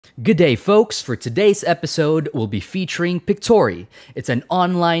Good day, folks. For today's episode, we'll be featuring Pictory. It's an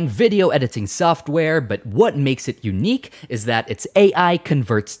online video editing software, but what makes it unique is that its AI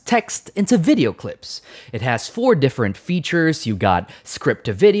converts text into video clips. It has 4 different features. You got script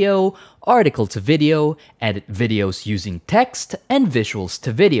to video, article to video, edit videos using text, and visuals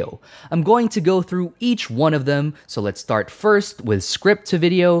to video. I'm going to go through each one of them, so let's start first with script to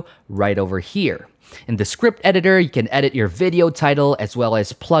video right over here. In the script editor, you can edit your video title as well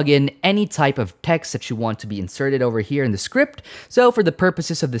as plug in any type of text that you want to be inserted over here in the script. So for the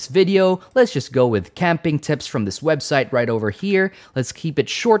purposes of this video, let's just go with camping tips from this website right over here. Let's keep it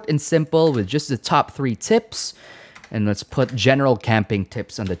short and simple with just the top 3 tips. And let's put general camping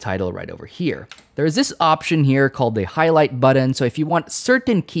tips on the title right over here. There's this option here called the highlight button. So if you want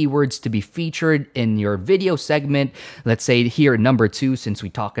certain keywords to be featured in your video segment, let's say here number 2, since we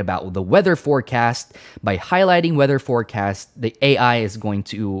talk about the weather forecast, by highlighting weather forecast, the AI is going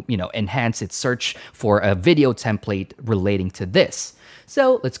to, enhance its search for a video template relating to this.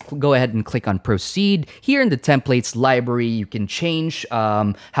 So let's go ahead and click on proceed. Here in the templates library, you can change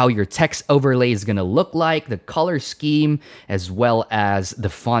how your text overlay is going to look like, the color scheme, as well as the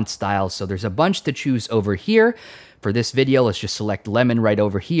font style. So there's a bunch to choose over here. For this video, let's just select lemon right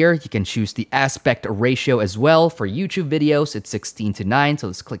over here. You can choose the aspect ratio as well. For YouTube videos, it's 16:9. So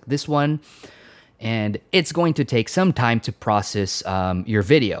let's click this one. And it's going to take some time to process your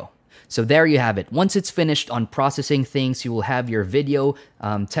video. So there you have it. Once it's finished on processing things, you will have your video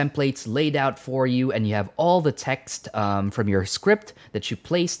templates laid out for you, and you have all the text from your script that you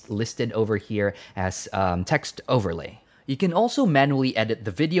placed listed over here as text overlay. You can also manually edit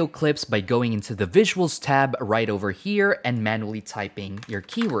the video clips by going into the Visuals tab right over here and manually typing your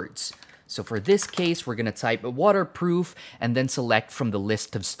keywords. So for this case, we're going to type waterproof and then select from the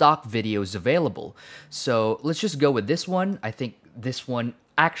list of stock videos available. So let's just go with this one. I think this one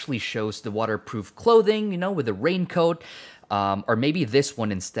actually shows the waterproof clothing, with a raincoat, or maybe this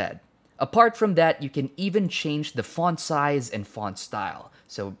one instead. Apart from that, you can even change the font size and font style.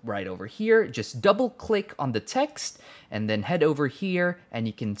 So right over here, just double click on the text and then head over here and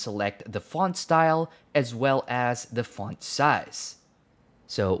you can select the font style as well as the font size.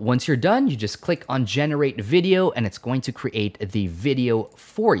 So once you're done, you just click on generate video and it's going to create the video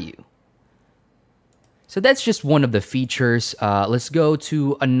for you. So that's just one of the features. Let's go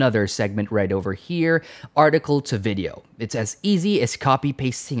to another segment right over here, article to video. It's as easy as copy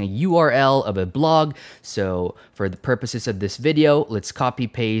pasting a URL of a blog. So for the purposes of this video, let's copy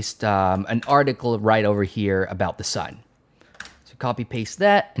paste an article right over here about the sun. So copy paste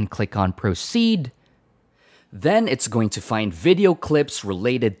that and click on proceed. Then it's going to find video clips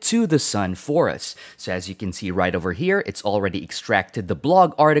related to the sun for us. So as you can see right over here, it's already extracted the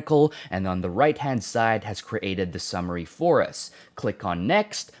blog article and on the right-hand side has created the summary for us. Click on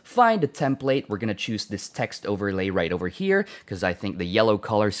next, find a template. We're going to choose this text overlay right over here because I think the yellow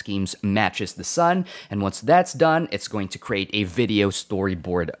color schemes matches the sun. And once that's done, it's going to create a video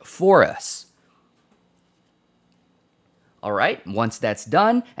storyboard for us. Alright, once that's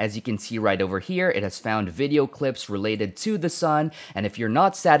done, as you can see right over here, it has found video clips related to the sun, and if you're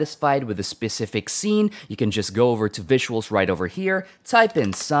not satisfied with a specific scene, you can just go over to visuals right over here, type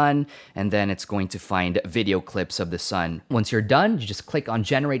in sun, and then it's going to find video clips of the sun. Once you're done, you just click on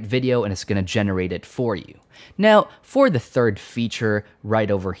generate video and it's going to generate it for you. Now, for the third feature right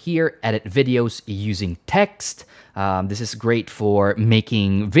over here, edit videos using text. This is great for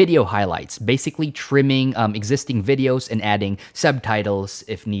making video highlights, basically trimming existing videos and adding subtitles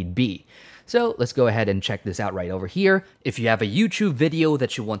if need be. So let's go ahead and check this out right over here. If you have a YouTube video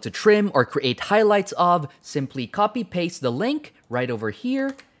that you want to trim or create highlights of, simply copy paste the link right over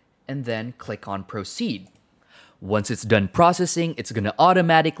here and then click on proceed. Once it's done processing, it's going to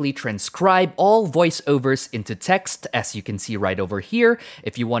automatically transcribe all voiceovers into text, as you can see right over here.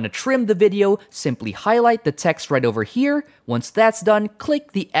 If you want to trim the video, simply highlight the text right over here. Once that's done,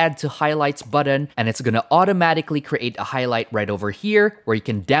 click the Add to Highlights button, and it's going to automatically create a highlight right over here where you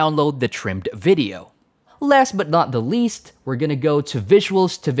can download the trimmed video. Last but not the least, we're gonna go to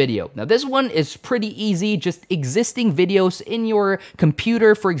visuals to video. Now this one is pretty easy, just existing videos in your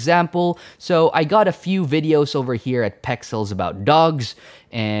computer, for example. So I got a few videos over here at Pexels about dogs,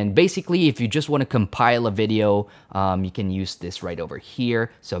 and basically if you just want to compile a video, you can use this right over here.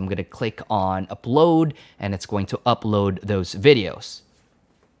 So I'm gonna click on upload, and it's going to upload those videos.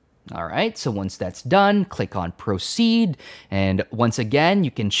 Alright, so once that's done, click on proceed, and once again, you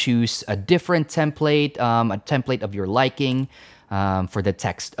can choose a different template, a template of your liking for the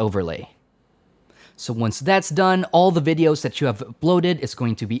text overlay. So once that's done, all the videos that you have uploaded is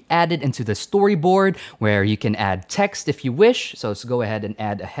going to be added into the storyboard where you can add text if you wish. So let's go ahead and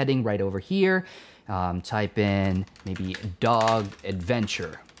add a heading right over here. Type in maybe dog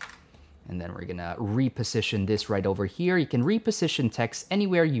adventure. And then we're gonna reposition this right over here. You can reposition text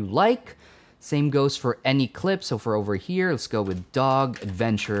anywhere you like. Same goes for any clip. So for over here, let's go with dog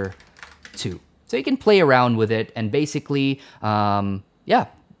adventure 2. So you can play around with it and basically, yeah,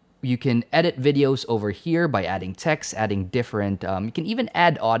 you can edit videos over here by adding text, adding different, you can even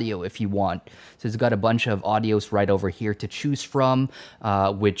add audio if you want. So it's got a bunch of audios right over here to choose from,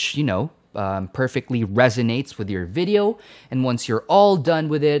 which, you know, perfectly resonates with your video. And once you're all done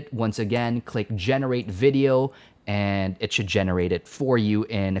with it, once again, click generate video and it should generate it for you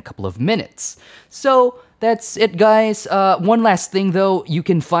in a couple of minutes. So that's it, guys. One last thing though, you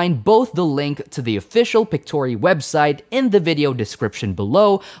can find both the link to the official Pictory website in the video description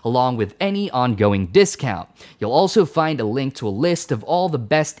below, along with any ongoing discount. You'll also find a link to a list of all the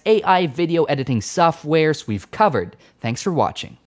best AI video editing softwares we've covered. Thanks for watching.